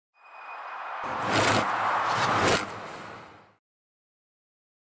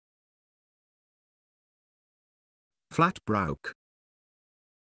Flat broke.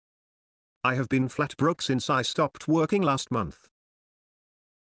 I have been flat broke since I stopped working last month.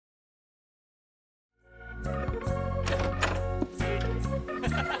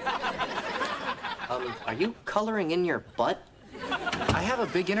 Are you coloring in your butt? I have a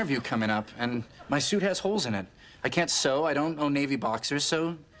big interview coming up, and my suit has holes in it. I can't sew, I don't own Navy boxers,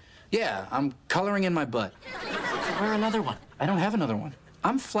 so yeah, I'm coloring in my butt. So wear another one. I don't have another one.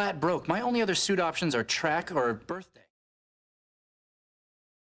 I'm flat broke. My only other suit options are track or birthday.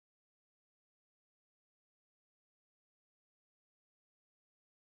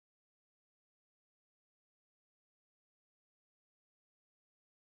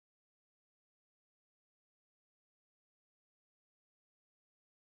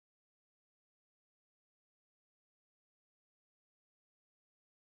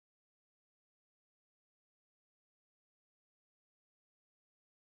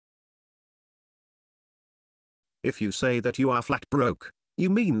 If you say that you are flat broke, you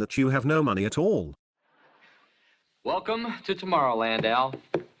mean that you have no money at all. Welcome to Tomorrowland, Al.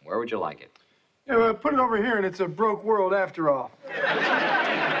 Where would you like it? Yeah, well, put it over here, and it's a broke world after all.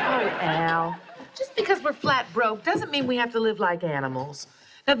 Oh, Al, just because we're flat broke doesn't mean we have to live like animals.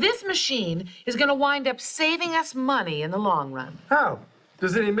 Now, this machine is going to wind up saving us money in the long run. How?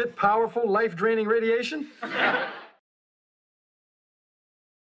 Does it emit powerful, life-draining radiation?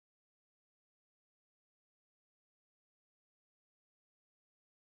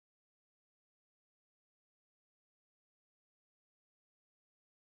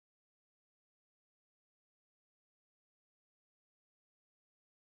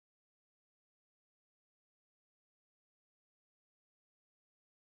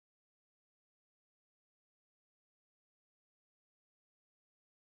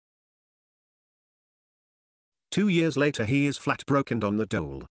 Two years later he is flat broke and on the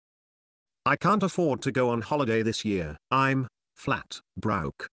dole. I can't afford to go on holiday this year. I'm flat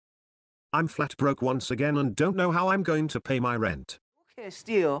broke. I'm flat broke once again and don't know how I'm going to pay my rent. Okay,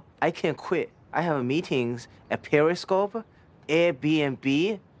 still, I can't quit. I have meetings at Periscope,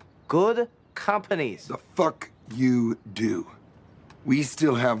 Airbnb, good companies. The fuck you do. We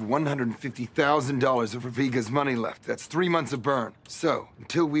still have $150,000 of Raviga's money left. That's 3 months of burn. So,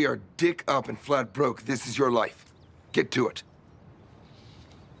 until we are dick up and flat broke, this is your life. Get to it.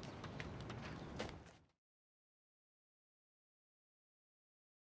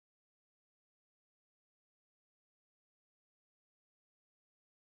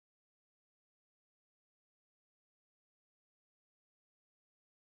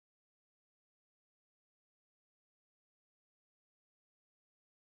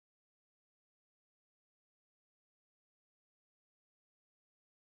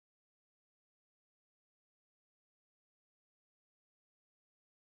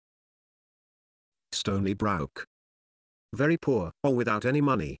 Stony broke. Very poor or without any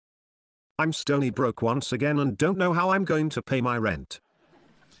money. I'm stony broke once again and don't know how I'm going to pay my rent.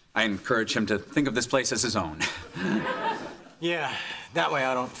 I encourage him to think of this place as his own. Yeah, that way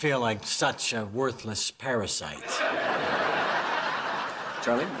I don't feel like such a worthless parasite.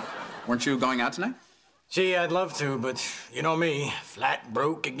 Charlie, weren't you going out tonight? Gee, I'd love to, but you know me, flat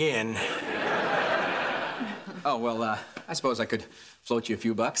broke again. Oh, well, I suppose I could float you a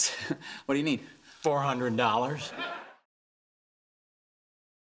few bucks. What do you need? $400.